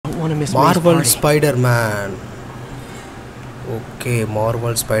want to miss Marvel Spider-Man. Okay,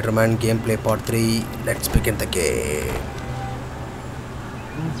 Marvel Spider-Man gameplay part 3. Let's begin the game.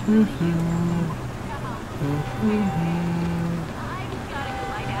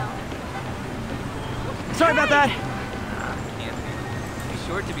 Sorry about that. Be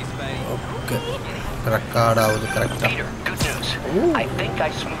sure to be spayed. Okay. Correct. Peter, good news. I think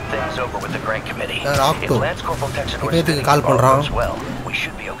I smoothed things over with the grant committee. If Lance Corporal Texador's bidding goes well, we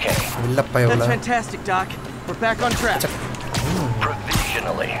should be okay. That's fantastic, Doc. We're back on track.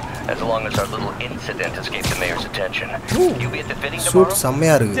 Provisionally, as long as our little incident escaped the mayor's attention. You'll be at the fitting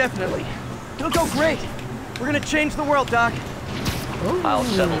tomorrow? Definitely. It'll go great. We're gonna change the world, Doc. I'll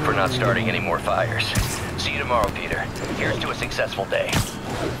settle for not starting any more fires. See you tomorrow, Peter. Here's to a successful day.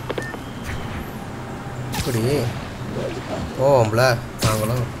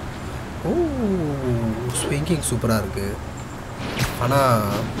 Swinging super இருக்கு. ஆனா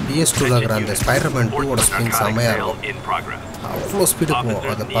PS2 ல இருக்கிற அந்த Spider-Man 2 ஓட swing செமையா இருக்கும். அவ்வளோ speed போகும்.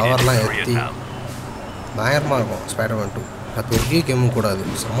 அந்த பவர்லாம் ஏத்தி பயங்கரமா இருக்கும் Spider-Man 2. அது பெரிய கேம் கூட அது.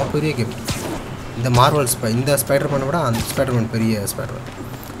 செம பெரிய கேம். இந்த இந்த Spider-Man விட அந்த Spider-Man பெரிய Spider-Man.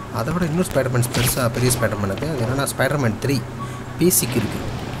 அதை விட இன்னொரு Spider-Man பெரிய Spider-Man அது. அது என்னன்னா Spider-Man 3 PC-க்கு இருக்கு.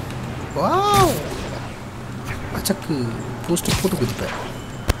 வாவ்! அச்சக்கு போஸ்ட் போட்டு குதிப்பேன்.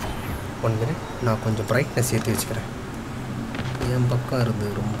 1 மினிட் நான் கொஞ்சம் பிரைட்னஸ் ஏற்றி வச்சுக்கிறேன். என் பக்கம் இருந்து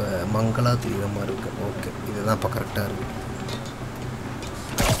ரொம்ப மங்கலாக தெரியுற மாதிரி இருக்கு. ஓகே, இதுதான் இப்போ கரெக்டாக இருக்கு.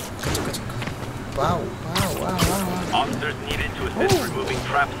 Wow wow wow wow. Officers needed to assist removing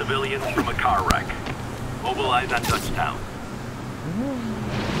trapped civilians from a car wreck. Mobilize at touchdown.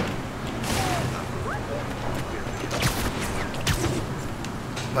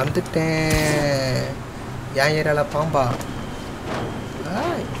 வந்துட்டேன். ஏன் ஏரியால பாம்பா?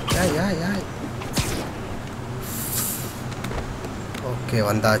 யாய். ஓகே,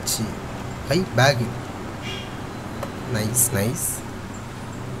 வந்தாச்சு. High back. நைஸ்.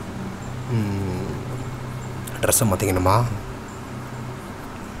 ட்ரெஸ்ஸை மாற்றிக்கணுமா?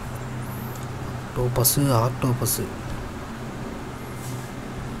 ஆக்டோபஸ்ஸு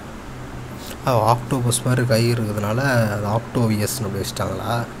ஆக்டோபஸ் மாதிரி கை இருக்கிறதுனால அது ஆக்டோவியஸ்னு அப்படி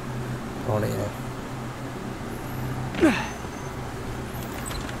வச்சிட்டாங்களா? அவனைய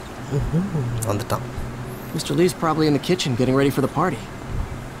வந்துட்டான். Mr. Lee's probably in the kitchen getting ready for the party.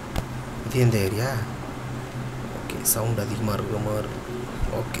 இது எந்த ஏரியா? ஓகே, சவுண்ட் அதிகமாக இருக்கிற மாதிரி.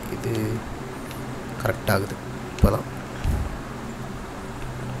 ஓகே, இது கரெக்டாகுது இப்போதான்.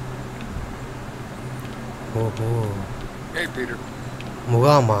 ஓஹோ,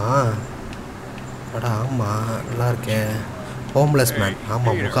 முகாமா? அடா ஆமாம், நல்லா இருக்கேன். Homeless man.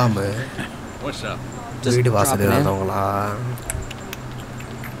 ஆமாம், முகாமு. வீடு வாசல் இல்லாதவங்களா?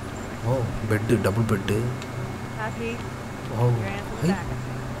 ஓ, bed, double bed. O,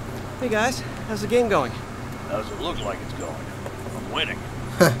 Hey guys, how's the game going? How's it look like it's going? I'm winning.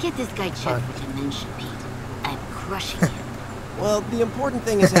 Get this guy checked for dimension, Pete. I'm crushing him. Well, the important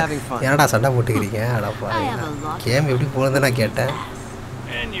thing is having fun. என்னடா சண்டை போட்டுக்கிறீங்க? அட பாருங்க. Game எப்படி போகுதுன்னு நான் கேட்டேன்.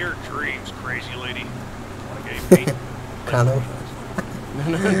 And your dreams, crazy lady. Wanna get me? கனவு.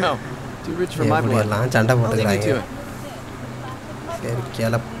 No. Too rich for my blood. எல்லாம் சண்டை போட்டுக்கிறாங்க. சரி,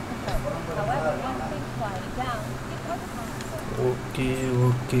 கேளப். ஓகே,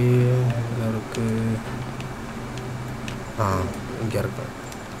 இங்கே இருக்கு. இங்கே இருக்கு.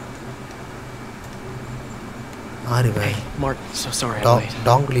 Mark, so sorry.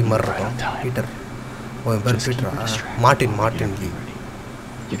 டாங்லி மாதிரி இருக்கும். பீட்டர். ஓ, என் பேர் பீட்டரா? Martin Lee.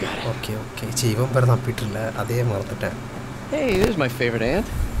 You got it. Okay. சரி, இவன் பேர் தான் பீட்டர் இல்லை, அதே மறந்துட்டேன். Hey, there's my favorite aunt.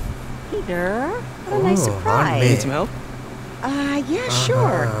 Peter, what a nice surprise. Need some help? Yeah,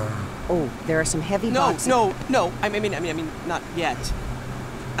 sure. Oh, there are some heavy boxes. No. I mean, not yet.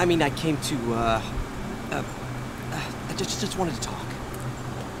 I mean, I came to, I just wanted to talk.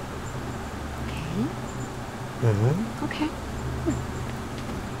 Okay.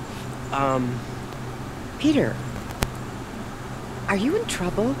 Peter, are you in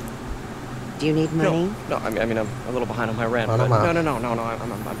trouble? Do you need money? No, I mean, I'm a little behind on my rent, but no,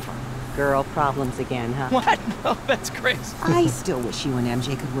 I'm fine. Girl problems again, huh? What? No, that's crazy. I still wish you and MJ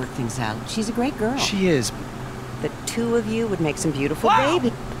could work things out. She's a great girl. She is. The two of you would make some beautiful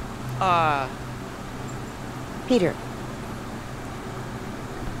baby. Peter,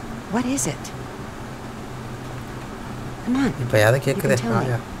 what is it? Come on. இப்போ யாரை கேக்குதே?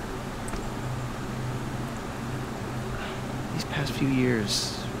 These past few years,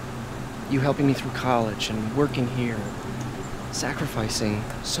 you helping me through college and working here, sacrificing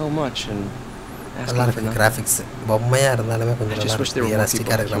so much and asking for nothing. Graphics பொம்மையா இருந்தாலுமே கொஞ்சம்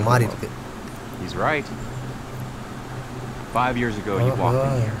ரியலிஸ்டிக்கா இருக்கிற மாதிரி இருக்கு. He's right. 5 years ago, you walked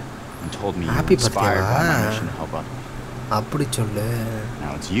in here. and told me you Happy were inspired by my birthday, mission to help others. அப்படி சொல்லு.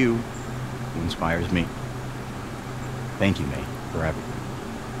 Now it's you who inspires me. Thank you, May, for everything.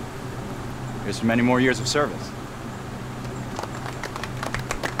 Here's for many more years of service.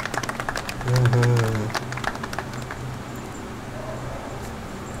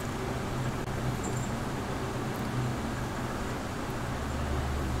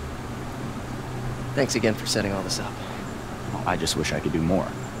 Thanks again for setting all this up. Well, I just wish I could do more.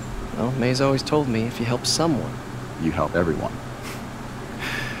 Well, May's always told me if you help someone, you help everyone.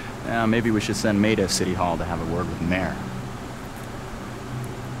 Yeah, maybe we should send May to City Hall to have a word with the mayor.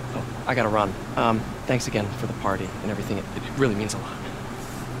 Oh, I gotta run. Thanks again for the party and everything. It really means a lot.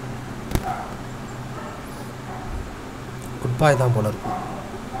 Goodbye தான் போல இருக்கு.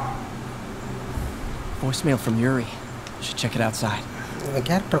 Voicemail from Yuri. Should check it outside. இவன்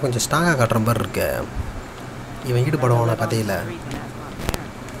character கொஞ்சம் ஸ்ட்ராங்காக காட்டுற மாதிரி இருக்கு. இவன் ஈடுபடுவான கதையில்.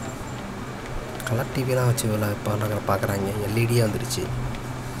 கலர் டிவிலாம் வச்சு இப்போ நாங்கள் பார்க்குறாங்க. எல்இடியே வந்துருச்சு.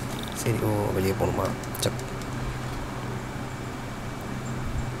 சரி, ஓ வெளியே போகணுமா? செக்.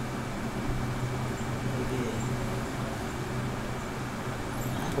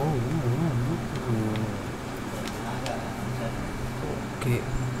 ஓகே.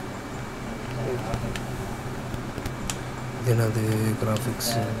 இது என்னது?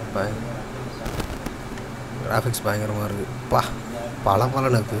 கிராஃபிக்ஸ் பயங்கரமாக இருக்குது. பல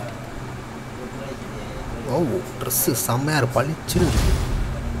இருக்கு. ஓ, ட்ரெஸ்ஸு செம்மையாக பளிச்சுன்னு இருக்குது.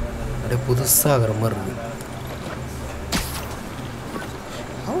 அப்படியே புதுசாகிற மாதிரி இருக்குது.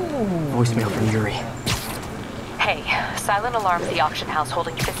 Voicemail from Yuri. Hey, silent alarm at the auction house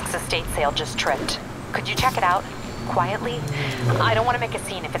holding Fisk's estate sale just tripped. Could you check it out? Quietly? I don't want to make a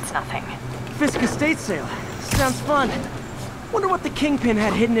scene if it's nothing. Fisk estate sale. Sounds fun. Wonder what the Kingpin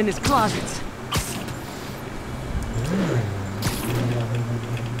had hidden in his closets.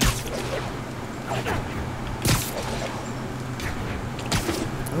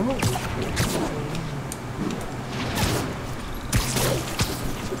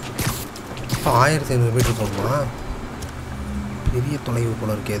 இப்போ 1500 metre போகணுமா? பெரிய தொலைவு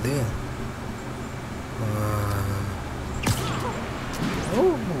போல இருக்கே அது.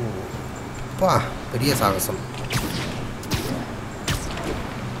 ஓப்பா, பெரிய சாகசம்.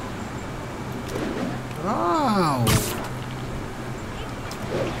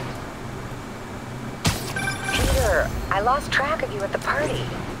 Peter, I lost track of you at the party.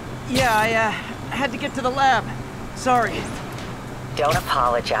 Yeah, I had to get to the lab. Sorry. Don't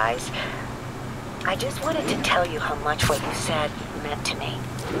apologize. I just wanted to tell you how much what you said meant to me.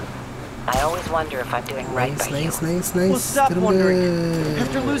 I always wonder if I'm doing right by you. Nice. Well, stop wondering.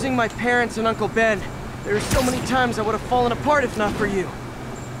 After losing my parents and Uncle Ben, there are so many times I would have fallen apart if not for you.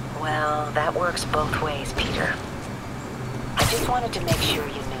 Well, that works both ways, Peter. I just wanted to make sure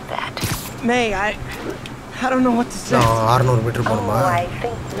you knew that. May, I don't know what to say. 600 metre போகணுமா? Oh, I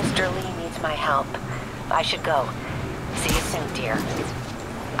think Mr. Lee needs my help. I should go. See you soon, dear.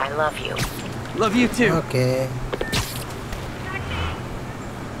 I love you. Love you too. Okay.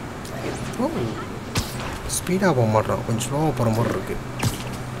 ஓ, ஸ்பீடாக போக மாட்டோம். கொஞ்சம் ஸ்லோவாக போகிற மாதிரி இருக்கு.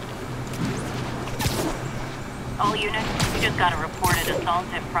 All units, we just got a reported assault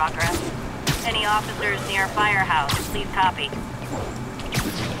in progress. Any officers near firehouse, please copy.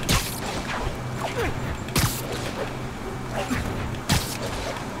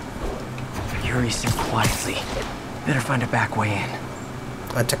 Yuri said quietly. Better find a back way in.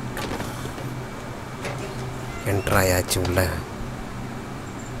 Check. Enter ஆயாச்சு உள்ள.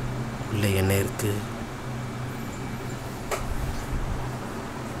 உள்ள என்ன இருக்கு?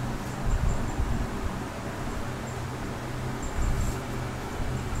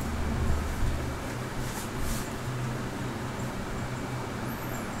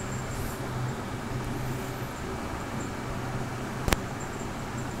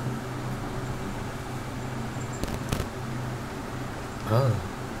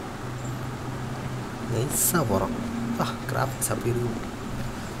 நைஸாக போகிறோம். கிராஃபிக்ஸ் அப்படி இருக்கு.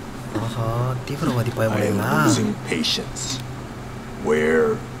 ஆஹா, தீவிரவாதி பயப்படுங்களா?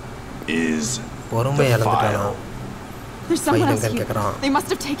 பொறுமை இழந்துட்டானா? ஃபைல் எங்கன்னு கேட்குறான்.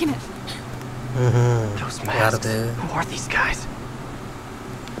 யாரது? Who are these guys?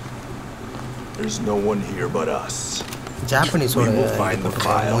 There's no one here but us. ஜாப்பனீஸோட We will find the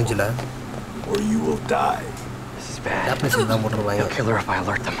file, மூஞ்சில. or you will die. This is bad. Japanese தான் போட்டுருவாங்க. They'll kill her if I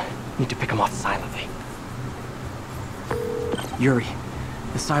alert them. Need to pick them off silently. Yuri,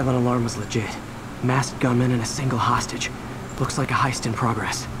 the silent alarm was legit. Masked gunmen and a single hostage. Looks like a heist in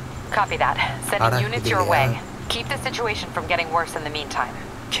progress. Copy that. Sending units your way. Keep the situation from getting worse in the meantime.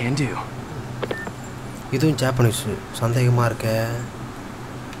 Can do. இதுவும் Japanese சந்தேகமாக இருக்க.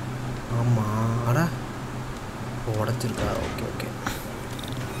 ஆமா அட உடைச்சிருக்கா. Okay okay.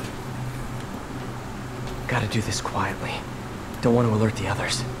 Gotta do this quietly. Don't want to alert the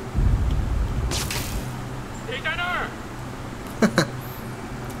others.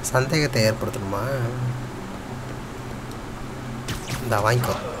 சந்தேகத்தை ஏற்படுத்தணுமா? இந்த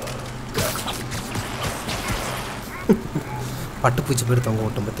வாங்கிக்கோ. பட்டுப்பூச்சி பேர் தொங்க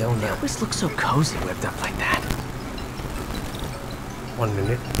விட்டும் பத்தியா ஒன்று. Always look so cozy whipped up like that. 1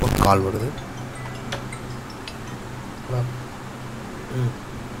 minute. ஒரு கால் வருது.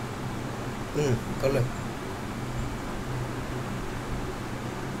 சொல்லு.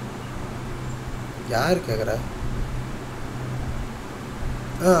 யார் கேட்குற?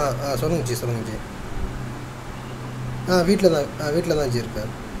 சொல்லுங்க ஜி சொல்லுங்க ஜி. வீட்டில் தான் ஜி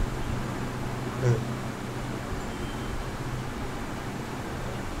இருக்கேன்.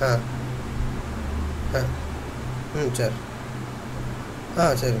 சரி.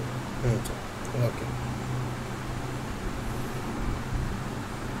 சரி. சரி ஓகே.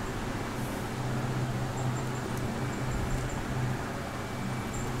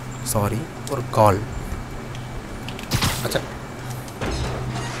 சாரி ஒரு கால். அச்சா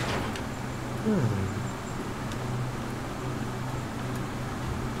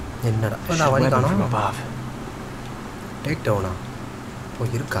என்னடா நான் வழி காணோம். டேக் டவுனா? ஓ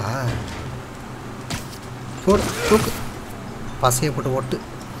இருக்கா? போடு தூக்கு. பசையை போட்டு ஓட்டு.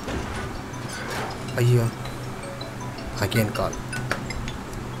 ஐயோ அகெயின் கால்.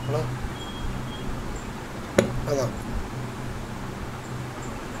 ஹலோ அதான்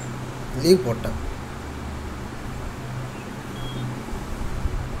லீவ் போட்டேன்.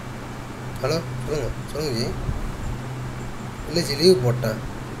 ஹலோ சொல்லுங்க ஜி. இல்லை ஜி லீவ் போட்டேன்.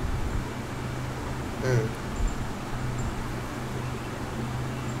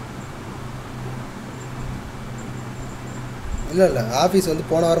 இல்லை ஆஃபீஸ் வந்து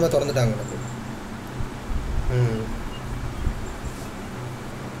போன வாரமே திறந்துட்டாங்க எனக்கு.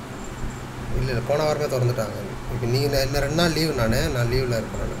 இல்லை போன வாரமே திறந்துட்டாங்க. இப்போ நீங்கள் இன்னும் 2 நாள் லீவு. நான் லீவில்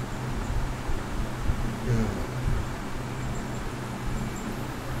இருக்கேன்.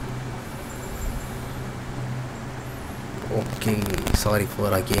 Okay sorry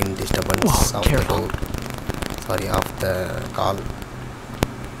for again disturbance of the door. Sorry of the கால்.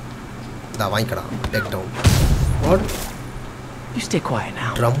 இதான் வாங்கிக்கடா. Take down. What? You stay quiet now.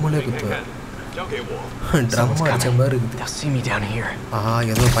 ட்ரம்முலே குத்துவேன். Drum அடிச்ச மாதிரி இருக்குது. They'll see me down here.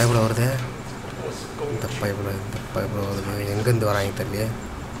 ஏதோ பைப்பில் வருது. இந்த பைப்பில் வருது. எங்கேருந்து வராங்க தெரியலையே.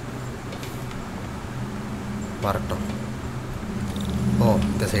 வரட்டும். ஓ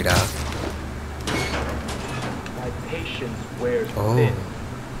இந்த சைடா? ஓ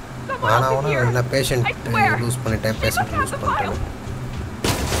ஆனால் என்ன பேஷண்ட் லூஸ் பண்ணிட்டேன்.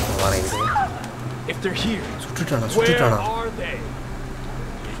 வரேன். சுட்டுட்டானா?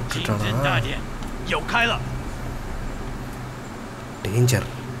 டேஞ்சர்.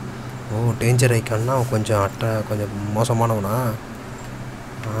 ஓ டேஞ்சர் ஐக்கான்னா கொஞ்சம் மோசமானவனா?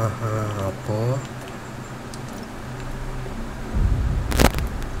 அப்போ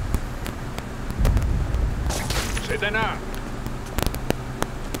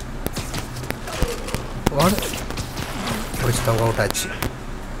பிடிச்சிட்டவங்க அவுட் ஆச்சு.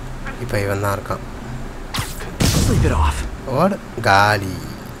 இப்போ இவன் தான் இருக்கான். காலி.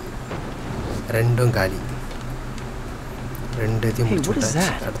 ரெண்டும் காலி. ரெண்டுத்தையும் முடிச்சு.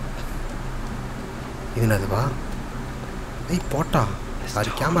 இது என்னதுவா? ஏய் போட்டா.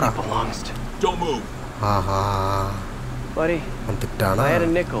 Sorry camera. ஆஹா வந்துட்டானா?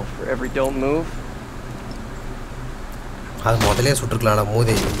 அது முதலே சுட்டுருக்கலாம்ல.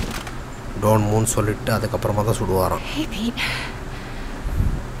 மூதே டோன்ட் மூவ் சொல்லிட்டு அதுக்கப்புறமா தான் சுடுவாராம்.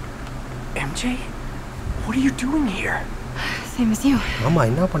 MJ, what are you doing here? Same as you. ஆமா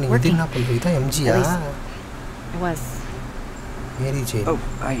என்ன பண்ணீங்க? இது என்ன பண்றீங்க? இதான் MGயா? It was. Mary Jane. Oh,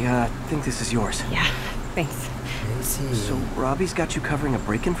 I think this is yours. Yeah, thanks. I see. So Robbie's got you covering a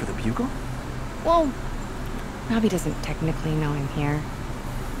break-in for the Bugle? Well, Robbie doesn't technically know I'm here.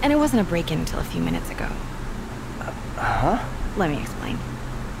 And it wasn't a break-in until a few minutes ago. Huh? Let me explain.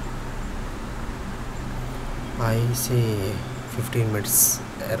 I see. 15 minutes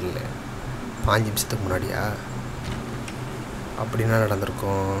early. 5 நிமிஷத்துக்கு முன்னாடியா? அப்படின்னா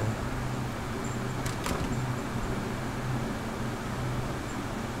நடந்திருக்கும்.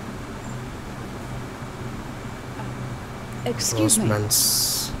 Excuse me.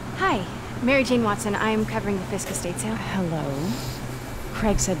 Hi, Mary Jane Watson. I'm covering the Fisk estate sale. Hello.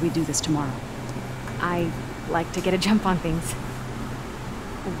 Craig said we'd do this tomorrow. I like to get a jump on things.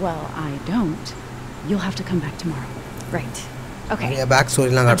 Well, I don't. You'll have to come back tomorrow. Right. Okay. Yeah, back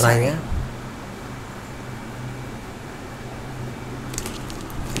story lang katraenge.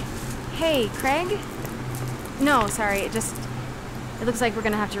 Hey, Craig? No, sorry, it looks like we're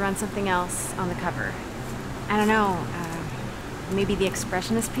gonna have to run something else on the cover. I don't know, maybe the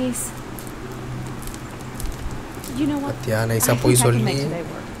expressionist piece? You know what? Yeah, nice. I think I can make today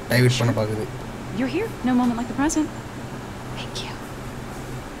work. Sure. You're here. No moment like the present. Thank you.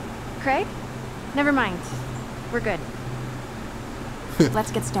 Craig? Never mind. We're good.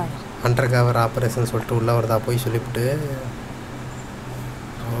 Let's get started. Undercover operation சொல்லிட்டு உள்ள வரதா போய் சொல்லிட்டு.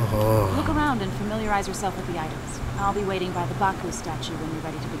 Look around and familiarize yourself with the items. I'll be waiting by the Baku statue when you're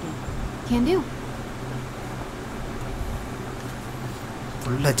ready to begin. Can do.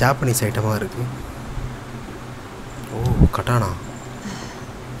 Full Japanese item-ஆ இருக்கு. Oh, katana.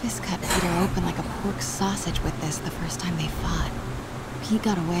 Fisk cut Peter open like a pork sausage with this the first time they fought. He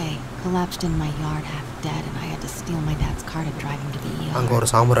got away, collapsed in my yard half dead, and I had to steal my dad's car to drive him to the ER. அங்க ஒரு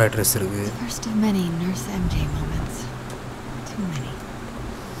samurai dress இருக்கு. The first of many Nurse MJ moments. Too many.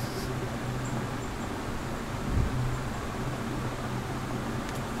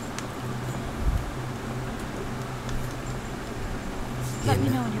 Let me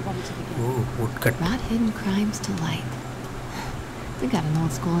know when you're ready to begin. Oh, woodcut. Brought hidden crimes to light. We got an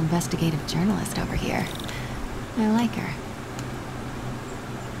old school investigative journalist over here. I like her.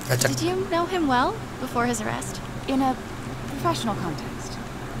 Did you know him well before his arrest? In a professional context.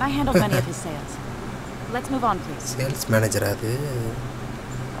 I handled many of his sales. Let's move on, please. Sales manager adu.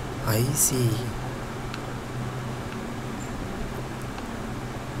 I see.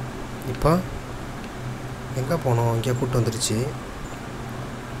 இப்போ எங்க போனோம்? இங்க கூட்டி வந்துருச்சு.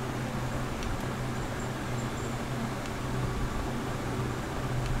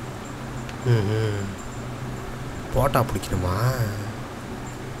 போட்டா பிடிக்கணுமா?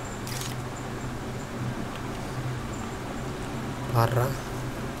 பாருடா.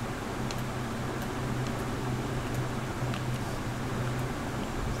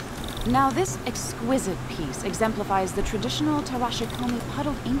 Now this exquisite piece exemplifies the traditional Tarashikomi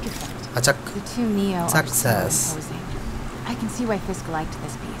puddled ink effect. Achak. The two Neo Success. are so imposing. I can see why Fisk liked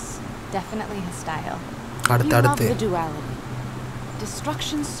this piece. Definitely his style. You love the duality.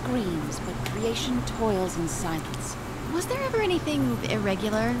 Destruction screams, but creation toils in silence. Was there ever anything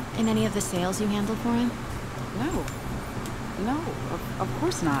irregular in any of the sales you handled for him? No, of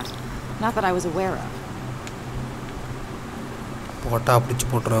course not. Not that I was aware of. போட்டா பிடிச்சி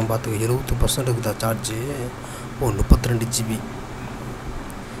போட்டுருவேன் பார்த்துக்க. 70% இருக்குதா charge. O 32 GB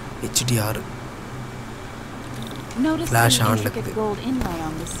HDR. Notice Flash the on intricate gold inlay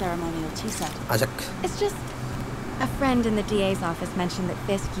on this ceremonial tea set. Ajak. It's just a friend in the DA's office mentioned that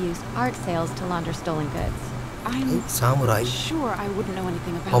Fisk used art sales to launder stolen goods. I'm samurai. Sure I wouldn't know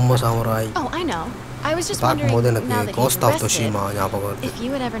anything about Homo that. samurai. Oh, I know. I was just wondering, now that he's arrested, if you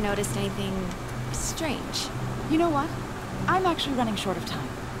had ever noticed anything strange. You know what? I'm actually running short of time.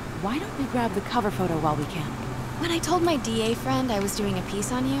 Why don't we grab the cover photo while we can? When I told my DA friend I was doing a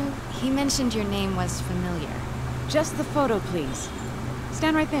piece on you, he mentioned your name was familiar. Just the photo, please.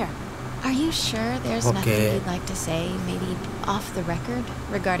 Stand right there. Are you sure there's nothing you'd like to say, maybe off the record,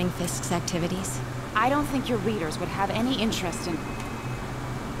 regarding Fisk's activities? I don't think your readers would have any interest in...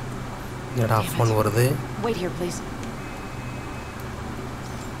 Wait here, please.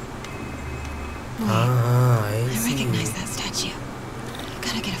 I recognize that statue.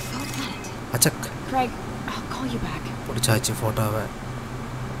 Gotta get a photo on it. Achak. Craig, I'll call you back.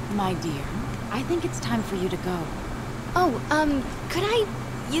 My dear, I think it's time for you to go. Oh, could I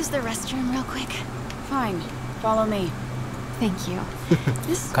use the restroom real quick? Fine. Follow me. Thank you.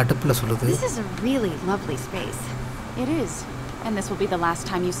 This is a really lovely space. It is. And this will be the last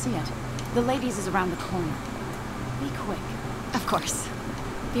time you see it. The ladies is around the corner. Be quick. Of course.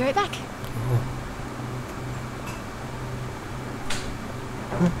 Be right back.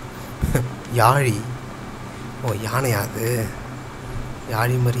 Yuri. Oh, யானை அது.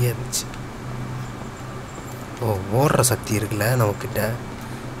 யாழி மாதிரியே இருந்துச்சு. ஓ ஓடுற சக்தி இருக்குல்ல நமக்கிட்ட.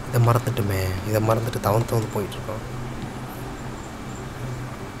 இதை மறந்துட்டு தவந்து போயிட்டுருக்கோம்.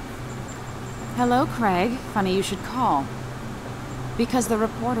 Hello, Craig. Funny you should call. Because the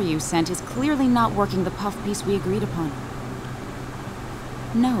reporter you sent is clearly not working the puff piece we agreed upon.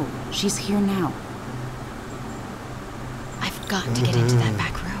 No, she's here now. I've got to get into that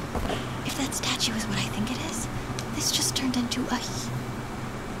back room. If that statue is what I think it is, this just turned into a...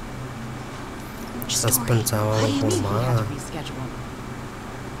 Suspense. Reschedule.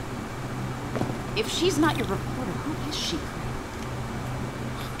 If she's not your reporter, who is she?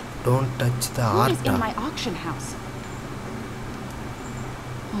 Don't touch the art. Who is in my auction house?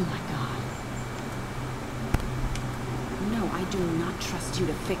 Oh my god. No, I do not trust you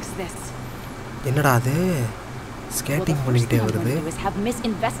to fix this. என்னடா அது? Skating well, the first thing I'm going to do is have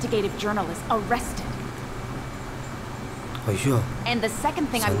investigative journalists arrested. Ayyo. And the second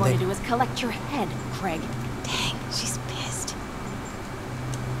thing I'm going to do is collect your head, Craig. Dang, she's pissed.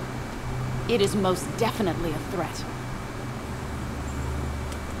 It is most definitely a threat.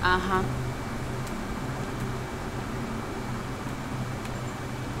 Uh-huh.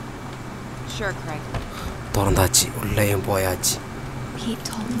 Sure, Craig. Torndachi, ullayum poyachi. Pete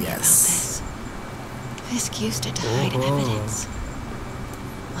told me about this. Fisk used it to hide evidence.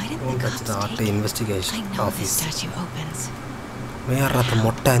 Why didn't the cops take it? Investigation I know office. this statue opens. Mayarata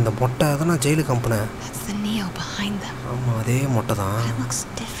motta inda motta adana jail company. That's the Neo behind them. Amma adhe motta da. It looks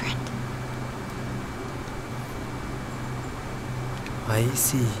different. I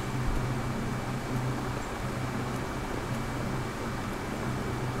see.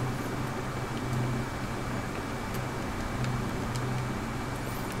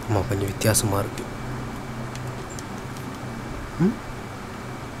 Amma konjam வித்தியாசமா இருக்கு.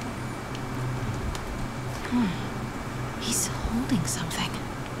 He's holding something.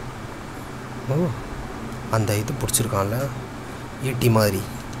 Oh. அந்த இது புடிச்சிருக்கான்ல ஈட்டி மாதிரி.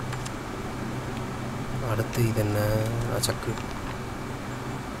 அடுத்து இது என்ன சக்கு.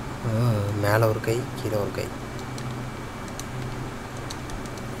 மேல ஒரு கை கீழ ஒரு கை.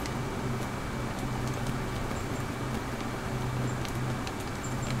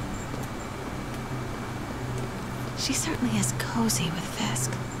 She certainly is cozy with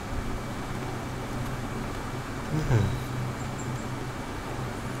Fisk.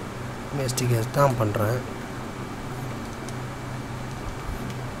 Investigate தான் பண்றேன்.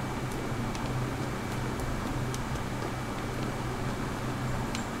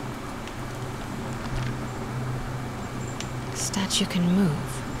 Statue can move.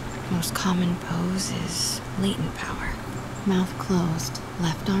 Most common pose is latent power. Mouth closed,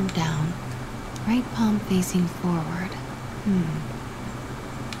 left arm down, right palm facing forward.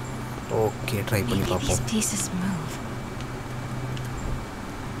 Okay, try பண்ணி Maybe பாப்போம். these pieces move.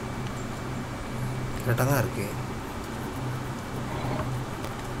 கரெக்டா தான் இருக்கு.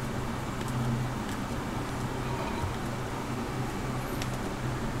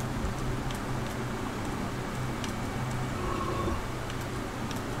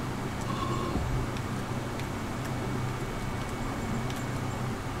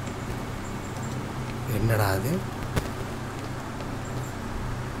 என்னடா அது?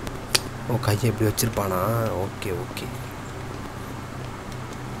 ஓ கையை இப்படி வச்சிருப்பானா? Okay okay.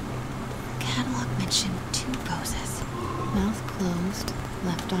 Catalog mentioned 2 poses. Mouth closed,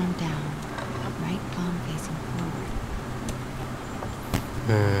 left arm down, right palm facing forward.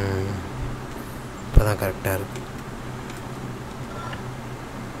 இப்போதான் கரெக்டாக இருக்கு.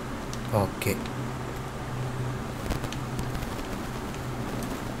 ஓகே.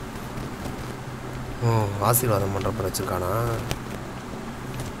 ஆசீர்வாதம் பண்ணுறப்ப வச்சுருக்கானா?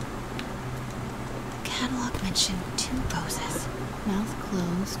 Catalog mentioned 2 poses. Mouth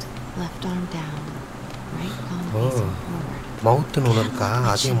closed, left arm down, right palm facing forward. மவுத்துன்னு ஒன்று இருக்கா?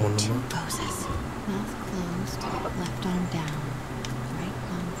 அதையும் ஒன்றுமா? 2 poses. Mouth closed, left arm down, right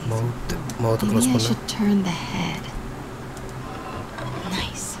palm facing மவுத்து forward. Close Maybe I பண்ண. should turn the head.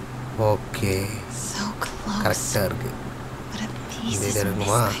 Nice. Okay. So close. கரெக்டாக இருக்கு. But a piece is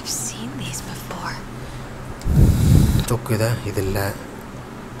இருக்குமா? missing. I've seen these before. தொக்கு இதான் இது இல்லை.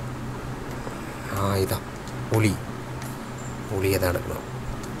 இதான் ஒளி. ஒளியை தான் எடுக்கணும்.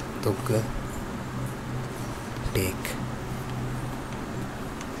 தொக்கு டேக்.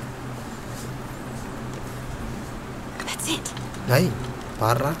 That's it. ஐ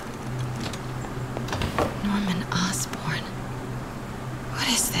பாடுறா. Norman Osborn. What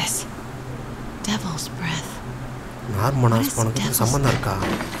is this? Devil's breath. Norman ஆஸ்பானுக்கு சம்மந்தம் இருக்கா?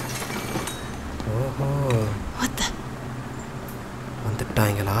 ஓஹோ. What the?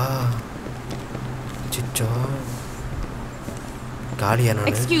 வந்துட்டாங்களா? சிச்சோ. காலியா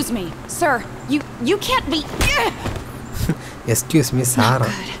நானு? Excuse me, sir. You can't be. Excuse me,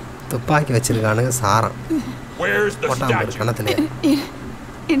 சாரம். துப்பாக்கி வச்சிருக்கானுங்க சாரம். Where's the statue? கணத்திலே.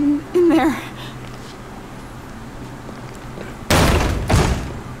 In there.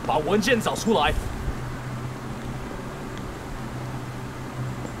 把文件找出来。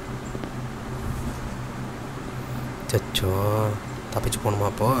 சச்சோ தப்பிச்சு போகணுமா?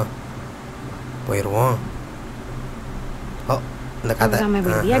 அப்போ போயிடுவோம். ஓ இந்த I கதை. was on my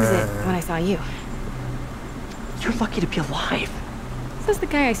way to the exit when I saw you. You're lucky to be alive. Says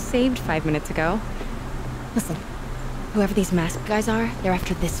the guy I saved 5 minutes ago. Listen, whoever these masked guys are, they're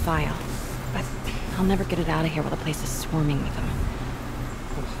after this file. But I'll never get it out of here while the place is swarming with them.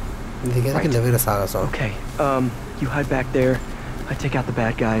 இதுக்கு எதுக்கு இந்த வீர சாகசம்? Okay, you hide back there. I take out the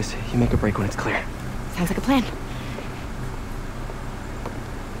bad guys. You make a break when it's clear. Sounds like a plan.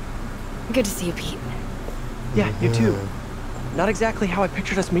 Good to see you, Pete. Yeah, you too. Not exactly how I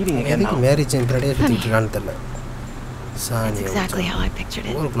pictured us meeting again, though. Marriage in That's exactly how I pictured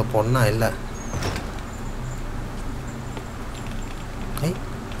it. Hey,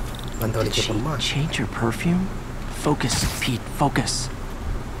 did she change her perfume? Focus, Pete, focus.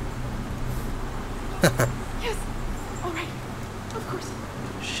 Yes, all right, of course.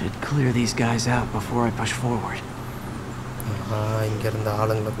 Should clear these guys out before I push forward. இங்க இருந்த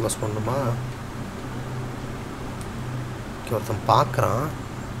ஆளுங்களை close பண்ணுமா? ஒருத்தன் பார்க்கறான்.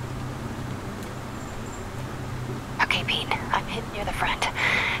 Okay, Pete, I'm hidden near the front.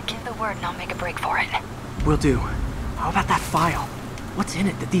 Give the word and I'll make a break for it. Will do. How about that file? What's in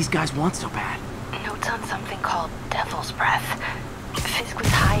it that these guys want so bad? Notes on something called Devil's Breath. Fisk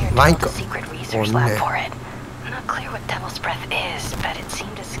was hired to build a secret research lab for it. Not clear what Devil's Breath is, but it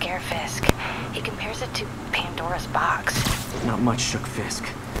seemed to scare Fisk. He compares it to Pandora's box. Not much shook Fisk.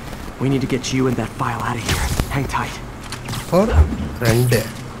 We need to get you and that file out of here. Hang tight. Or rende.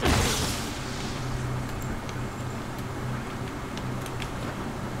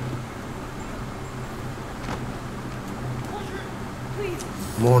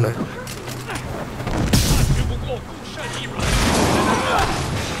 Mone.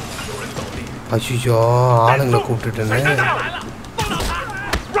 ஐயோ ஆளுங்களை கூப்பிட்டுட்டேனே.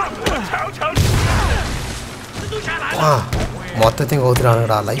 மொத்தத்தையும்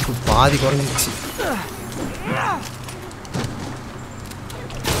கவுத்துறானுங்கடா. Life பாதி குறைஞ்சிச்சு.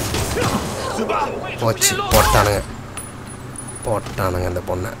 போச்சு போட்டானுங்க அந்த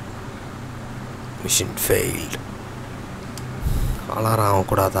பொண்ணை. Mission failed. Alarm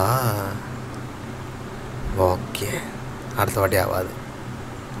ஆகக்கூடாதா? Okay, அடுத்த வாட்டி ஆகாது.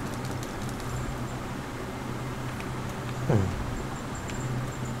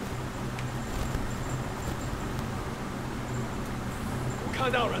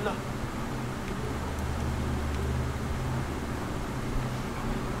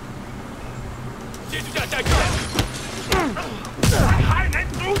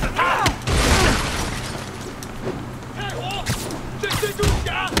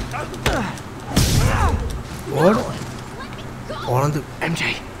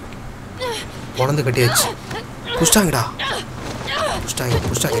 பொழந்து கட்டியாச்சு. புஷ்டாங்கடா, புஷ்டாங்க.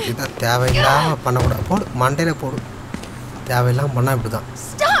 இதுதான் தேவையில்லாம பண்ணக்கூடாது. போடு, மண்டையில போடு. தேவையில்லாம பண்ணா இப்படிதான்.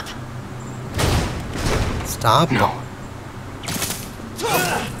 ஸ்டாப்.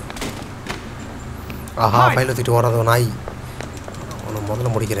 ஆஹா, ஃபைல் ஊத்திட்டு ஓடுறது நாய். அவனை முதல்ல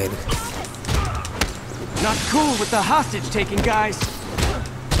முடிக்கிறேன். இது Not cool with the hostage taking, guys.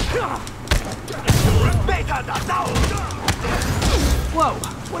 Whoa,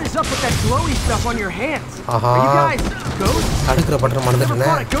 what is up with that glowy stuff on your hands? Are you guys ghosts? அடுக்குற பட்டற மறந்துட்டேனே.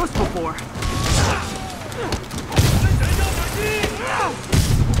 Never fought a ghost before.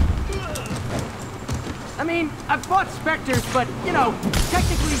 I mean, I've fought specters, but, you know,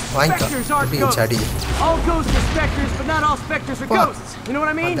 technically specters aren't ghosts. All ghosts are specters, but not all specters are ghosts. You know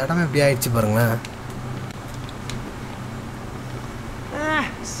what I mean? அதடமே இப்படி ஆயிடுச்சு பாருங்களேன்.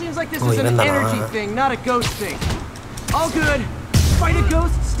 Seems like this is an energy thing, not a ghost thing. All good. Fight a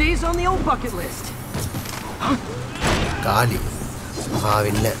ghost stays on the old bucket list. காலி.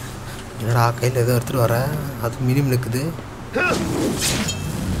 இல்ல. என்னடா கையில ஏதோ எடுத்துட்டு வர? அது மினிம் நிக்குது.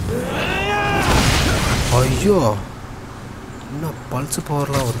 ஐயோ, என்ன பல்ஸ்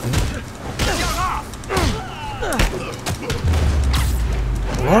பவர்லாம் வருது.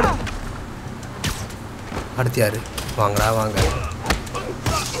 அடுத்து யாரு? வாங்கடா வாங்க.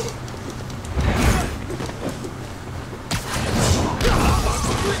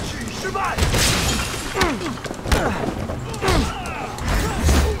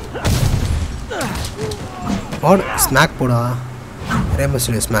 போடு, ஸ்மாக் போடா.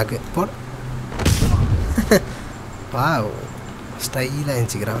 ரேமஸ்ல ஸ்மாக் போடு. வாவ், ஸ்டைலாக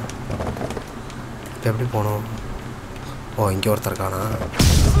இருந்துச்சுக்கிறான். இப்போ எப்படி போகணும்? ஓ, இங்கே ஒருத்தர் இருக்கானா?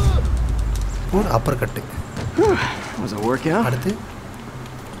 போடு, அப்பர் கட்டு. அடுத்து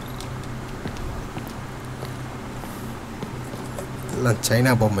எல்லாம்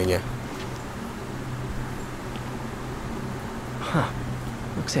China பொம்மைங்க.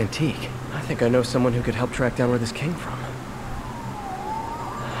 Looks antique. I think I know someone who could help track down where this came from.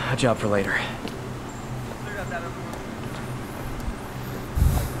 A job for later.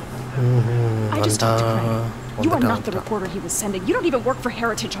 I just talked to Craig. You are not the reporter he was sending. You don't even work for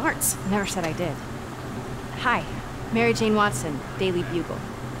Heritage Arts. Never said I did. Hi, Mary Jane Watson, Daily Bugle.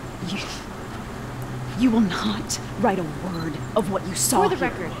 You will not write a word of what you saw. For the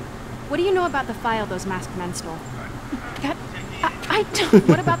record, what do you know about the file those masked men stole? I don't.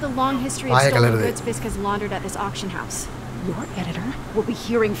 What about the long history of stolen goods Fisk has laundered at this auction house? Your editor will be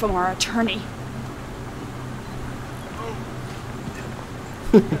hearing from our attorney.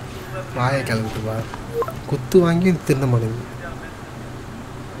 வாயை கலந்துட்டு வா. குத்து வாங்கி திருந்த மாட்டேங்குது.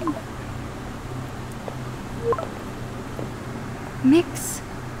 Mix.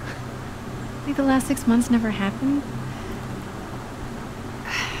 Like the last 6 months never happened?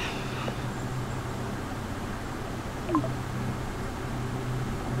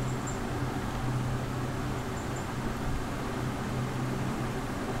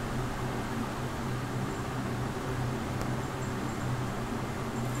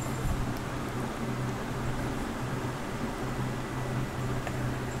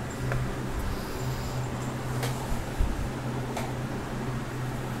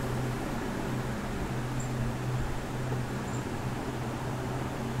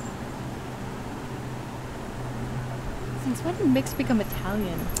 Since when did Mix become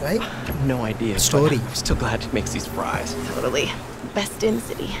Italian? Right? No idea. Story. I'm still glad he makes these fries. Totally. Best in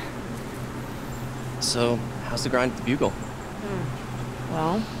city. So, how's the grind at the Bugle?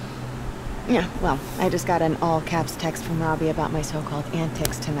 Well, I just got an all-caps text from Robbie about my so-called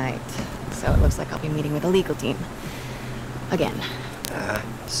antics tonight. So it looks like I'll be meeting with the legal team. Again.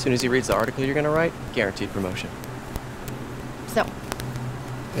 As soon as he reads the article you're gonna write, guaranteed promotion. So,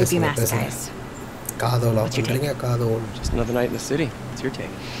 would be masked, guys. What's your take? Just another night in the city. What's your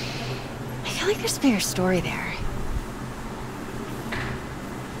take? I feel like there's a bigger story there.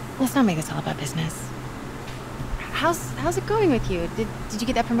 Let's not make this all about business. How's it going with you? Did you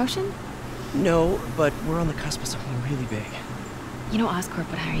get that promotion? No, but we're on the cusp of something really big. You know Oscorp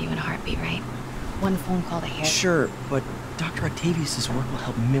would hire you in a heartbeat, right? One phone call to hit. Sure, but Dr. Octavius' work will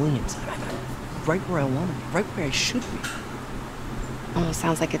help millions. I'm right where I want to be, right where I should be. Almost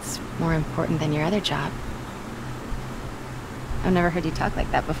sounds like it's more important than your other job. I've never heard you talk like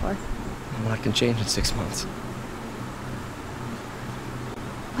that before. A lot can change in 6 months.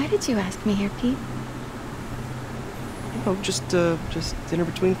 Why did you ask me here, Pete? Oh, just dinner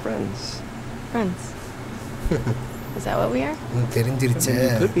between friends. Friends? Is that what we are? I mean, you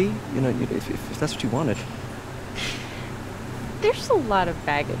could be, you know, if that's what you wanted. There's a lot of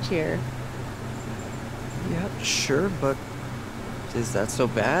baggage here. Yeah, sure, but is that so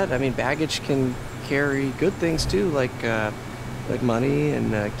bad? I mean, baggage can carry good things too, like money and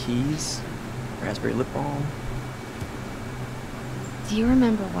keys, raspberry lip balm. Do you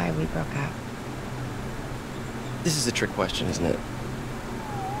remember why we broke up? This is a trick question, isn't it?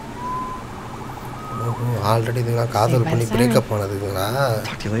 Already they காதல் பண்ணி break up பண்ணதுங்களா?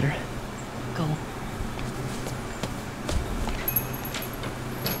 Talk to you later. Go.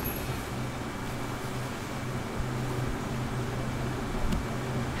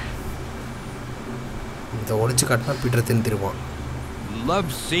 இந்த ஒளிச்சு காட்டினா Peter தின்னுவான். Love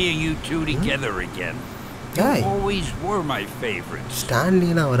seeing you two together again. You always were my favorite.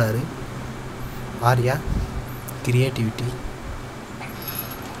 Stanley na vararu. Arya creativity.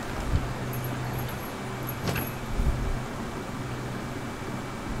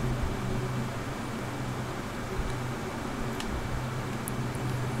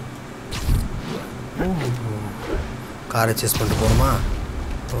 காரை chase பண்ணிட்டு போகணுமா?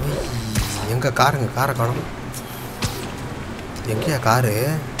 எங்கே காருங்க? காரை காணும். எங்கேயா காரு?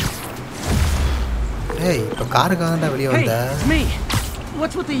 ஏய், இப்போ காருக்காக தான் வெளியே வந்த.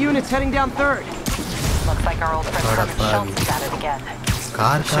 What's with the units heading down 3rd? Looks like our old friend Herman Schultz got it again.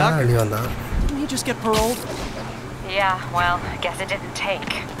 காருக்காக வெளியே வந்தான். Didn't he just get paroled? Yeah, well, I guess it didn't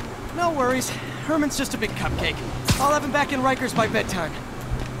take. No worries. Herman's just a big cupcake. I'll have him back in Rikers by bedtime.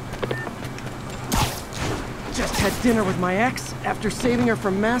 Just had dinner with my ex after saving her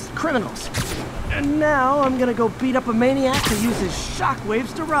from masked criminals. And now I'm gonna go beat up a maniac who uses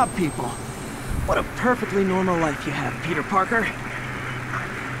shockwaves to rob people. What a perfectly normal life you have, Peter Parker.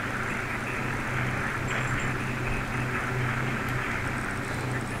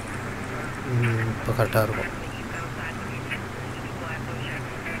 இப்போ கரெக்டாக இருக்கும்.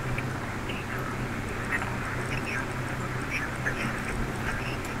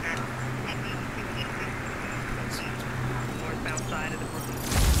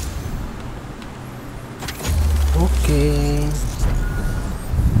 Okay,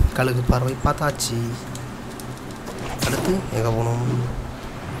 கழுகு பார்வை பார்த்தாச்சு. அடுத்து எங்கே போகணும்?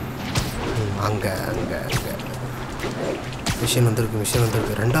 அங்கே அங்கே அங்கே மிஷின் வந்துருக்கு.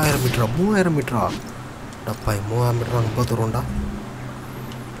 2000 மீட்டரா? 3000 மீட்டரா? டப்பா, 3000 மீட்டரா? ரொம்ப தூரம்டா.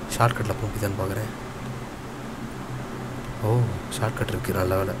 ஷார்ட்கட்டில் போப்பிதான்னு பார்க்குறேன். ஓ, ஷார்ட்கட் இருக்குது,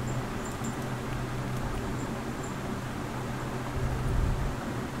 நல்ல வேலை.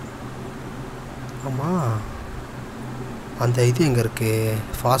 ஆமாம், அந்த இது எங்கே இருக்குது?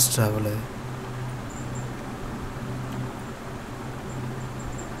 Fast travel.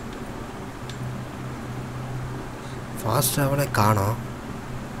 ஃபாஸ்ட் ட்ராவலை காணோம்.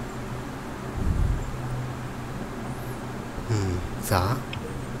 இதா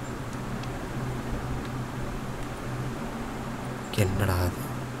என்னடா அது?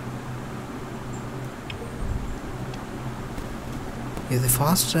 இது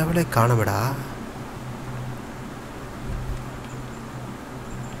ஃபாஸ்ட் ட்ராவலே காணவிடா.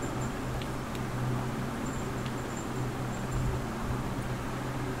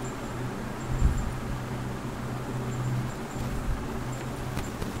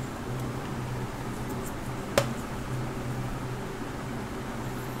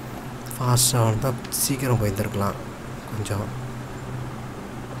 ஃபாஸ்ட்டாக வந்தால் சீக்கிரம் போயிருந்துருக்கலாம். கொஞ்சம்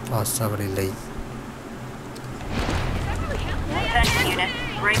ஃபாஸ்ட்டாக இல்லை. Unit,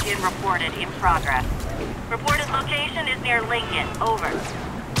 break-in reported in progress. Reported location is near Lincoln. Over.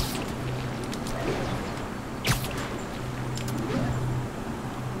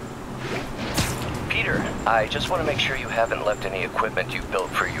 Peter, I just want to make sure you haven't left any equipment you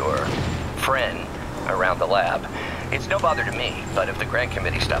built for your friend around the lab. It's no bother to me, but if the grant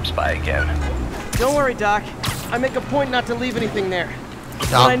committee stops by again... Don't worry, Doc. I make a point not to leave anything there.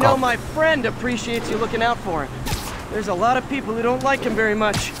 But I know my friend appreciates you looking out for him. There's a lot of people who don't like him very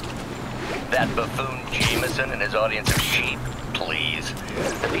much. That buffoon Jameson and his audience of sheep? Please.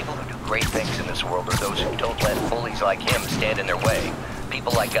 The people who do great things in this world are those who don't let bullies like him stand in their way.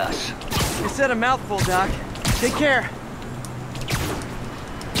 People like us. You said a mouthful, Doc. Take care.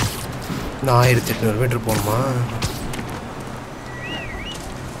 நான் 1800 metre போகணுமா?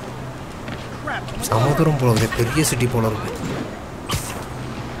 சமுதிரம் போல இருக்கு. பெரிய city போல இருக்கு.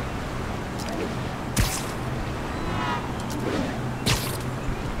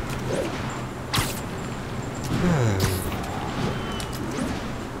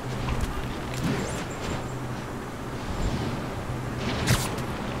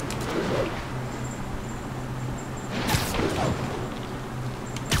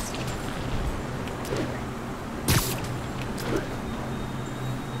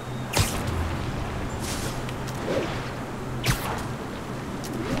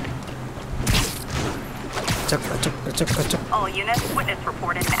 All units, witness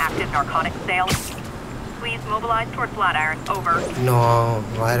reported an active narcotics sale. Please mobilize toward Flatiron. Over. No,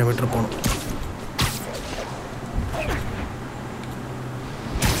 1000 metre போணும்.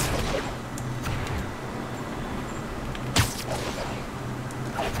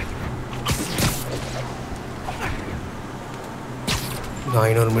 நான்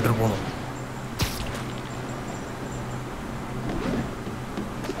 500 metre போணும்.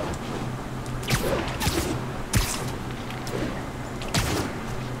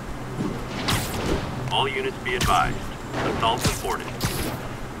 All units be advised. Assault reported.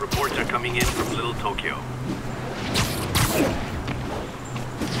 Reports are coming in from Little Tokyo.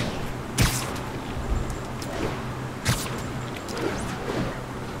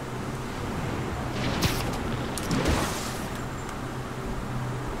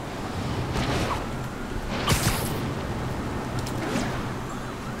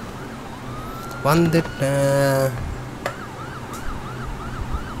 வந்துட்டேன்.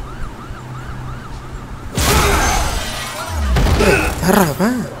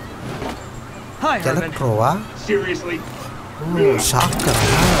 Electro-வா? Seriously? ஷாக்கரா?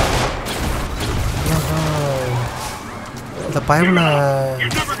 இந்த பயவுல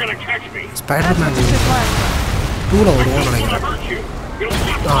Spiderman 2ல வருவோம்னு நினைக்கிறேன். 2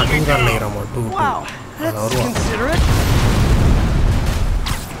 தான் நினைக்கிறேன். 2 வருவான்.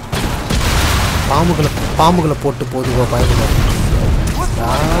 பாம்புகளை போட்டு போதுவா பயவுல.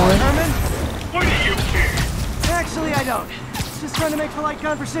 Actually, I don't. Just trying to make polite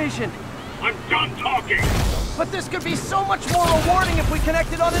conversation. I'm done talking! But this could be so much more rewarding if we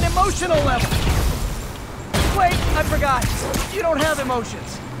connected on an emotional level. Wait, I forgot. You don't have emotions.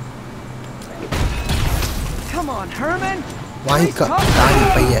 Come on, Herman. வாய்க்கா தாய்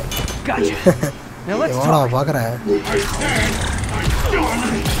பைய. Gotcha. Now let's talk. பாக்குற.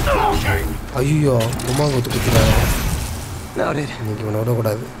 ஐயோ, உமா குத்து குத்துறாங்க. Noted. நீங்க இவனை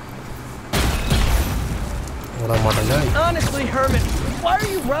விடக்கூடாது. Honestly, Herman, why are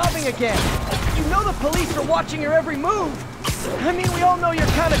you robbing again? You know the police are watching your every move. I mean, we all know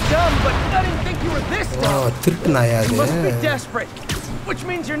you're kind of dumb, but I didn't think you were this dumb. You must be desperate, which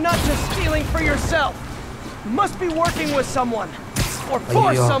means you're not just stealing for yourself. You must be working with someone, or for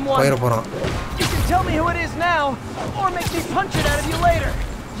someone. You can tell me who it is now, or make me punch it out of you later.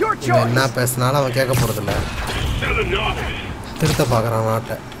 Your choice. என்ன பேசினாலும் அவன் கேட்க போறதில்ல. திருத்த பார்க்கறான்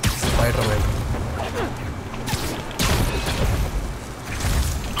நாட்டை. Spiderman.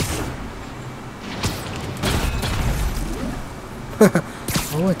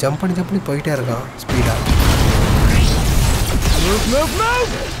 ஓ jump பண்ணி போயிட்டே இருக்கான் ஸ்பீடா.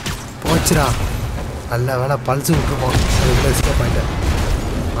 போச்சுடா நல்ல வேலை பல்ஸு விட்டுருப்போம் அதுக்குள்ளே எஸ்கேப் ஆகிட்டேன்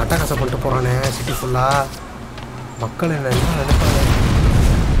அட்டகாசப்பட்டு போகிறானே சிட்டி ஃபுல்லாக மக்கள் என்ன நினைப்பாங்க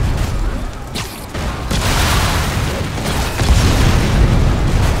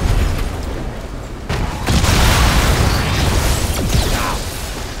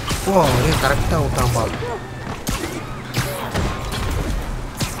ஓ அப்படியே கரெக்டாக விட்டான் பால்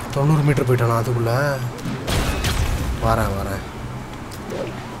 90 மீட்டர் போயிட்டானா அதுக்குள்ளே வரேன்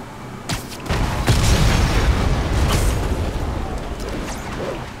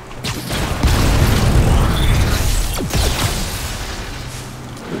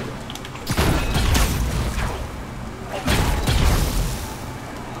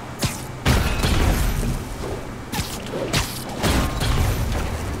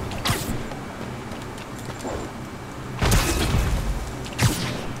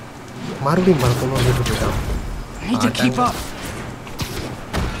மறுபடியும் மரத்தோடு வீட்டு போயிட்டான்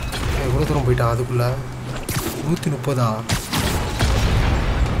எவ்வளோ தூரம் போயிட்டான் அதுக்குள்ள 130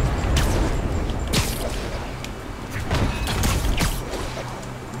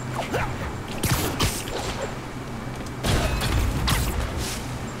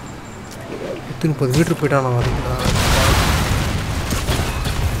 130 மீட்டர் போயிட்டான் அதுக்குள்ள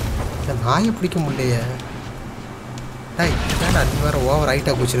நாயை பிடிக்க முடியலையே ஏன்டா நீ வேறு ஓவர்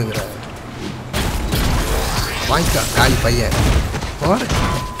ரைட்டாக குச்சிருக்கிற வாங்கிக்கா காலி பையன் ஓர்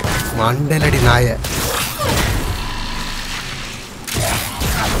மண்டலடி நாயை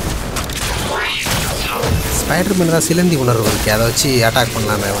ஸ்பைடர்மேன் தான் சிலந்தி உணர்வு இருக்கு அதை வச்சு அட்டாக்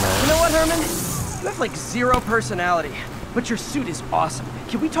பண்ணலாமே அவனை You have like zero personality, but your suit is awesome.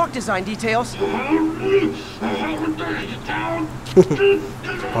 Can we talk design details?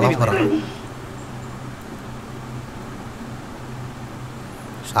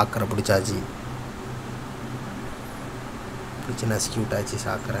 சாக்கரை பிடிச்சாச்சு பிடிச்சி நசுக்கி விட்டாச்சு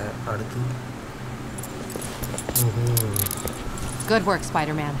சாக்கரை அடுத்து Good work,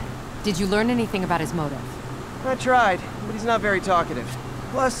 Spider-Man. Did you learn anything about his motive? I tried, but he's not very talkative.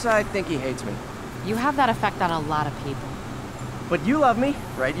 Plus, I think he hates me. You have that effect on a lot of people. But you love me,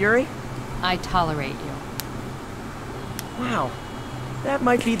 right, Yuri? I tolerate you. Wow. That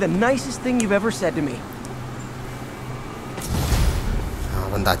might be the nicest thing you've ever said to me.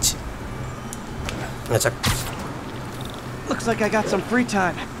 வந்தாச்சு Looks like I got some free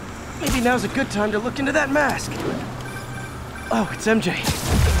time. Maybe now's a good time to look into that mask. Oh, it's MJ.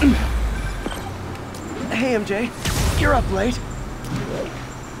 Hey, MJ. You're up late.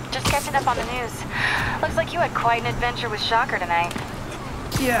 Just catching up on the news. Looks like you had quite an adventure with Shocker tonight.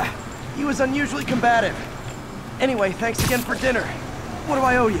 Yeah, he was unusually combative. Anyway, thanks again for dinner. What do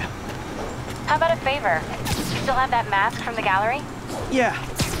I owe you? How about a favor? You still have that mask from the gallery? Yeah.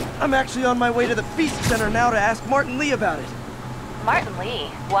 I'm actually on my way to the Feast Center now to ask Martin Lee about it. Martin Lee?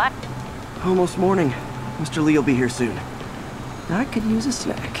 What? Almost morning. Mr. Lee will be here soon. I could use a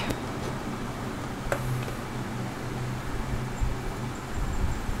snack.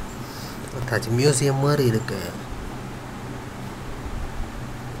 That's a museum மாதிரி இருக்கு.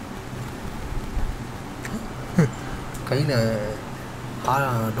 கையில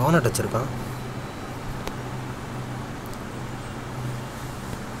donut வச்சிருக்கான்.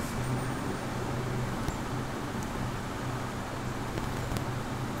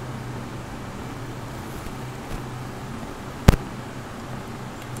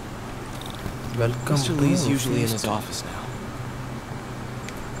 Welcome. Mr. Lee's usually in his office now.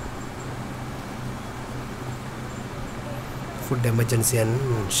 Food emergency and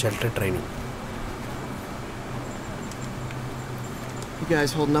shelter training. You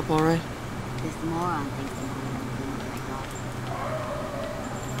guys holding up all right? This moron thinks the moron is my daughter.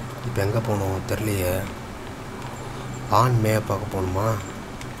 இப்போ எங்கே போகணும் தெரியலையே. ஆண் மேய பார்க்க போகணுமா?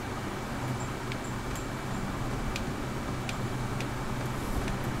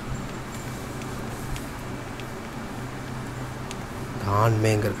 ஆண் மே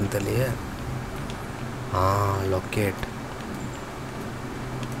எங்கே இருக்குன்னு தெரியலையே. Locate.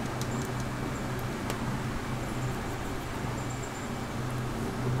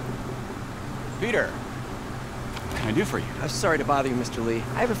 Peter, what can I do for you? I'm sorry to bother you, Mr. Lee.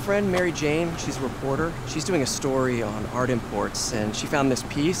 I have a friend, Mary Jane. She's a reporter. She's doing a story on art imports, and she found this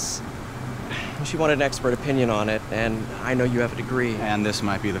piece. She wanted an expert opinion on it, and I know you have a degree. And this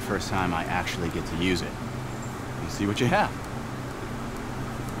might be the first time I actually get to use it. Let's see what you have.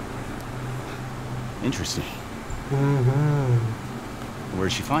 Interesting. Where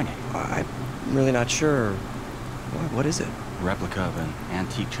did she find it? I'm really not sure. What is it? A replica of an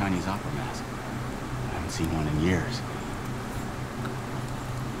antique Chinese opera mask. I haven't seen one in years.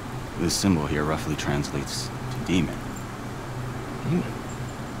 This symbol here roughly translates to demon.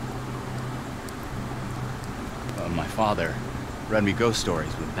 My father read me ghost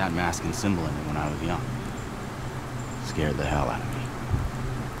stories with that mask and symbol in it when I was young. Scared the hell out of me.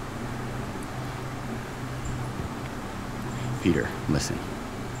 Peter, listen.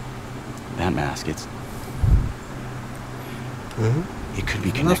 That mask, it could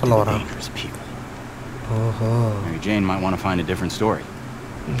be connected to dangerous people. Mary Jane might want to find a different story.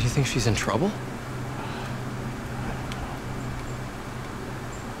 Do you think she's in trouble?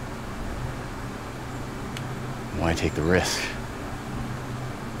 Why take the risk?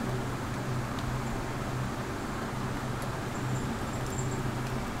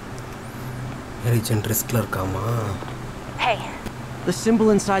 Hey. The symbol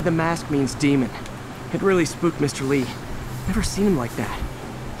inside the mask means demon. It really spooked Mr. Lee. Never seen him like that.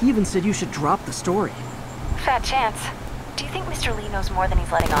 He even said you should drop the story. Fat chance. Do you think Mr. Lee knows more than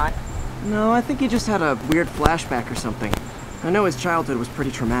he's letting on? No, I think he just had a weird flashback or something. I know his childhood was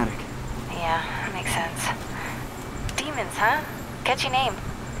pretty traumatic. Yeah, that makes sense. Demons, huh? Catchy name.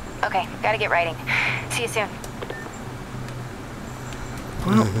 Okay, gotta get writing. See you soon.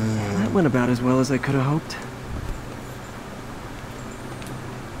 Well, that went about as well as I could have hoped.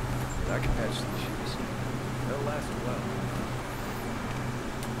 I can patch the shoes. They'll last well.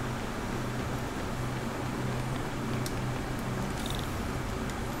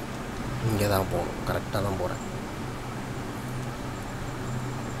 இங்கே தான் போகணும், கரெக்டாக தான் போகிறேன்.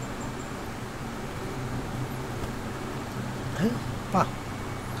 பா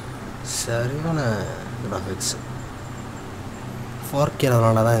சரியான graphics 4K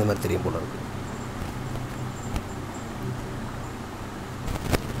அதனால தான் இது மாதிரி தெரியும் போல இருக்கு.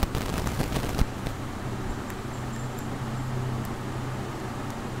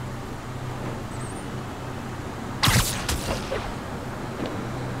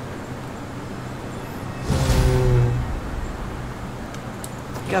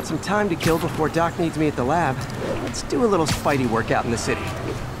 Got some time to kill before Doc needs me at the lab. Let's do a little Spidey workout in the city.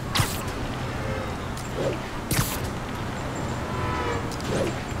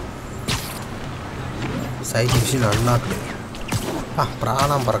 Side mission unlocked.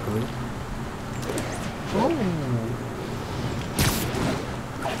 Pranam parakkudu. Oh.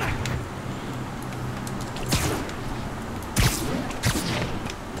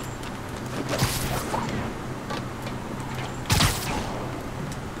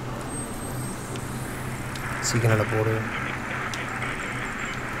 Signal போடு.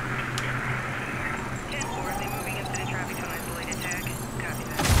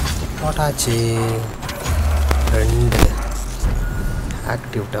 போட்டாச்சு. 2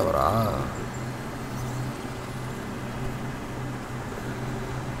 ஆக்டிவ் டவரா?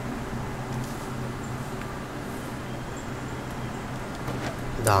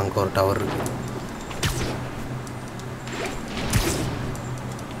 அங்க ஒரு டவர் இருக்கு.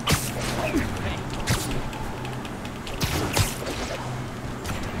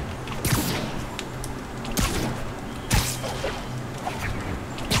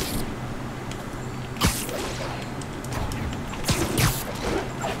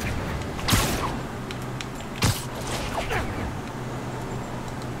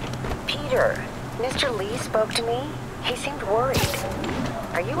 Mr. Lee spoke to me. He seemed worried.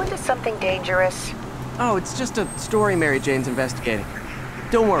 Are you into something dangerous? Oh, it's just a story Mary Jane's investigating.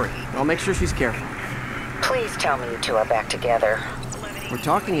 Don't worry. I'll make sure she's careful. Please tell me you two are back together. We're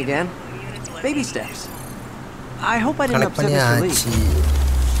talking again. Baby steps. I hope I didn't upset Mr. Lee.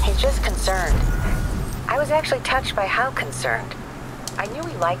 He's just concerned. I was actually touched by how concerned. I knew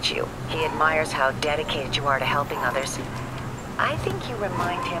he liked you. He admires how dedicated you are to helping others. I think you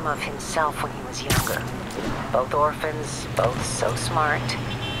remind him of himself when he was younger. Both orphans, both so smart.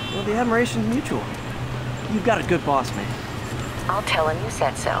 Well, the admiration's mutual. You've got a good boss, man. I'll tell him you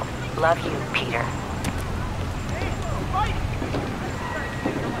said so. Love you, Peter.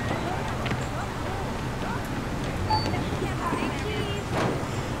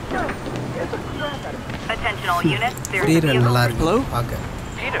 Attention all units. There's a vehicle. Hello? Okay.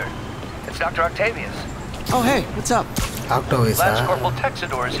 Peter, it's Dr. Octavius. Oh, hey, what's up? Octavius, Lance Corporal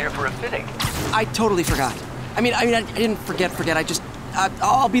Texador is here for a fitting. I totally forgot. I mean, I didn't forget. I just,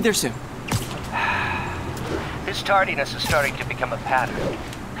 I'll be there soon. His tardiness is starting to become a pattern.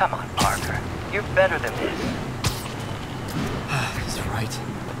 Come on, Parker. You're better than this. He's right.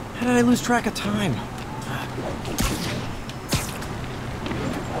 How did I lose track of time?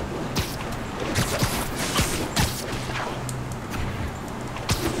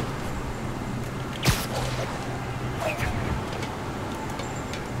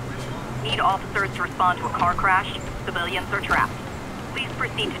 Need officers to respond to a car crash. Civilians are trapped. Please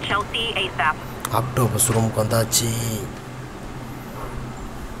proceed to Chelsea ASAP. Octopus room kondachi.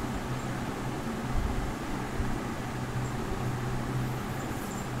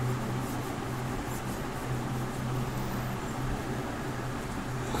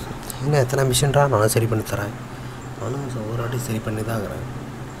 இன்னும் எத்தனை மிஷின்டா நான் சரி பண்ணி தரேன். நானும் ஒரு வாட்டி சரி பண்ணி தான் இருக்கிறேன்.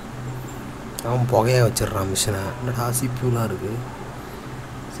 அவன் புகையாக வச்சிடுறான் மிஷினை. என்னடா சிபியூலாம் இருக்குது,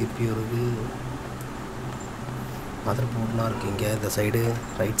 சிபியூ இருக்குது, மதர் போர்ட்லாம் இருக்குது இங்கே இந்த side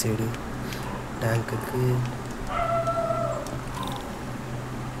right side டேங்க்குக்கு.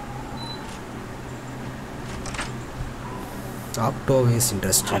 Optoways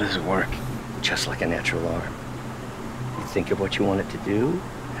industry. How does it work? Just like a natural arm. You think of what you want it to do,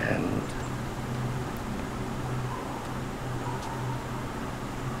 and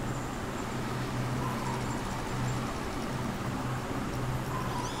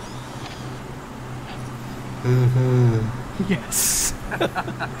Yes.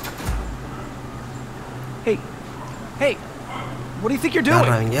 Hey, what do you think you're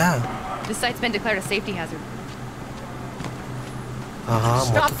doing? This site's been declared a safety hazard.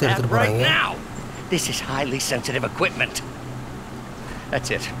 Stop that right now! This is highly sensitive equipment. That's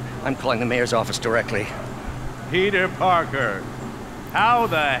it. I'm calling the mayor's office directly. Peter Parker, how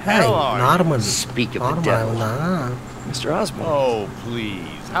the hell are Norman. you? Speak of the devil. Mr. Osborn. Oh,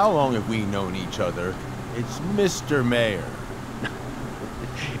 please. How long have we known each other? It's Mr. Mayor.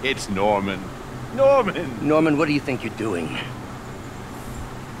 It's Norman. Norman, what do you think you're doing?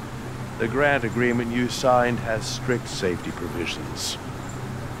 The grant agreement you signed has strict safety provisions.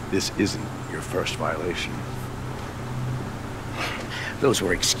 This isn't your first violation. Those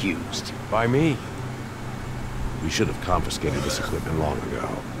were excused. By me. We should have confiscated this equipment long ago.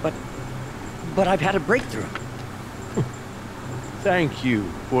 But I've had a breakthrough. Thank you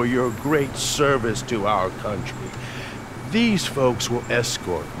for your great service to our country. These folks will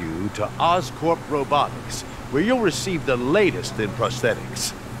escort you to Oscorp Robotics, where you'll receive the latest in prosthetics.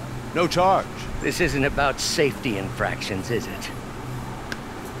 No charge. This isn't about safety infractions, is it?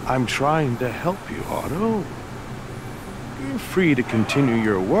 I'm trying to help you, Otto. You're free to continue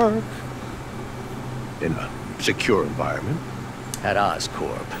your work in a secure environment. At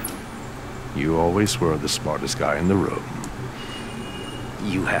Oscorp. You always were the smartest guy in the room.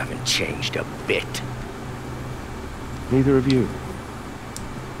 You haven't changed a bit. Neither of you.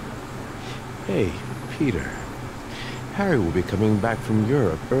 Hey, Peter. Harry will be coming back from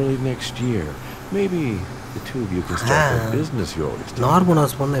Europe early next year. Maybe the two of you can start that business you always did. Norman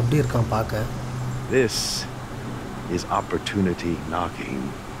Osborn எப்படி இருக்கான் பாக்க? This is opportunity knocking.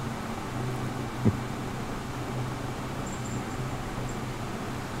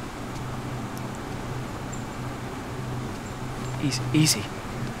 Easy.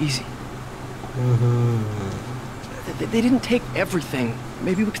 They didn't take everything.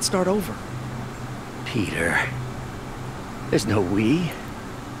 Maybe we could start over. Peter, there's no we.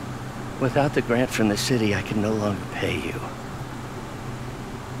 Without the grant from the city, I can no longer pay you.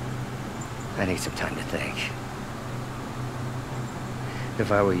 I need some time to think. If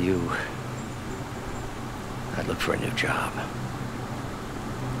I were you, I'd look for a new job.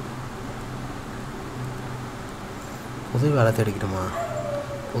 புது வேலை தேடிக்கணுமா?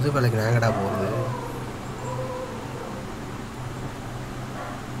 புது வேலைக்கு நான் எங்கடா போகிறது?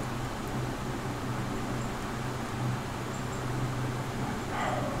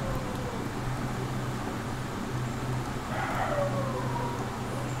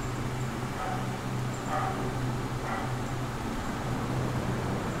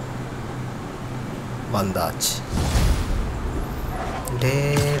 வந்தாச்சு.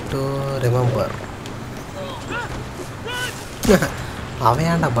 Day to remember. அவன்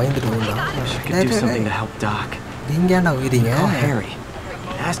ஏன்டா பயந்துட்டு இருந்தான்? Do something to help Doc. நீங்க ஏன்டா உயிரீங்க? Call Harry.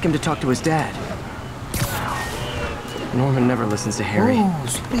 Ask him to talk to his dad. Norman never listens to Harry.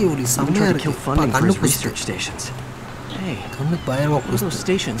 சூரியஒளி செம்மையா to இருக்கு. kill funding for his research stations. Hey, கண்ணுக்கு பயமா one of those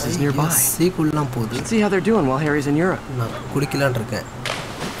stations is nearby. சீக்குள்லாம் போகுது. Let's see how they're doing while Harry's in Europe. நான் குடிக்கலான்னு இருக்கேன்.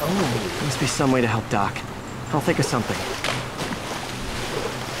 Must be some way to help Doc. I'll think of something.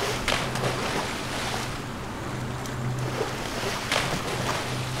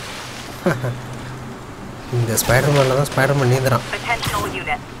 இந்த ஸ்பைடர்மேன்ல தான் Spiderman நீந்துறான். Attention all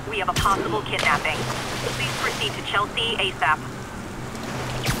units. We have a possible kidnapping. Please proceed to Chelsea ASAP.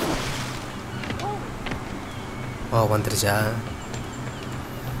 வந்துருச்சா?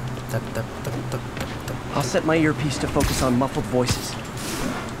 தக் தக் தக் தக் தக். I'll set my earpiece to focus on muffled voices.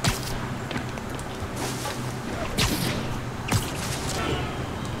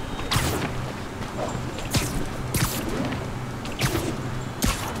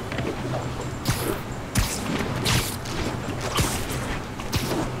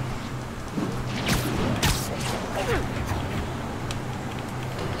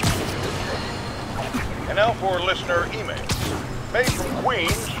 And now for listener emails. May from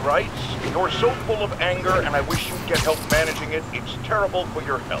Queens writes, "You're so full of anger and I wish you'd get help managing it. It's terrible for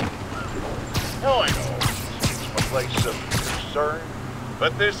your health. Now I know it's from a place of concern,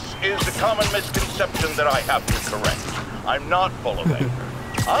 but this is a common misconception that I have to correct. I'm not full of anger.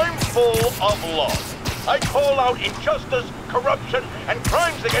 I'm full of love. I call out injustice, corruption, and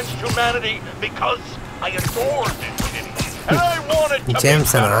crimes against humanity because I adore this city. And I want it to be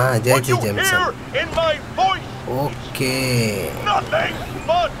better. What you hear in my voice is nothing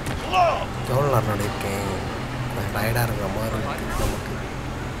but love.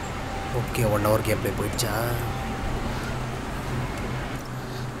 Okay, 1 hour gameplay போயிடுச்சா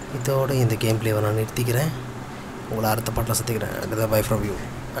இதோட இந்த gameplay நான் நிறுத்திக்கிறேன் உங்களை அடுத்த பாட்டில் சந்திக்கிறேன். By from you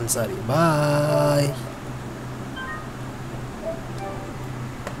Ansari. Bye.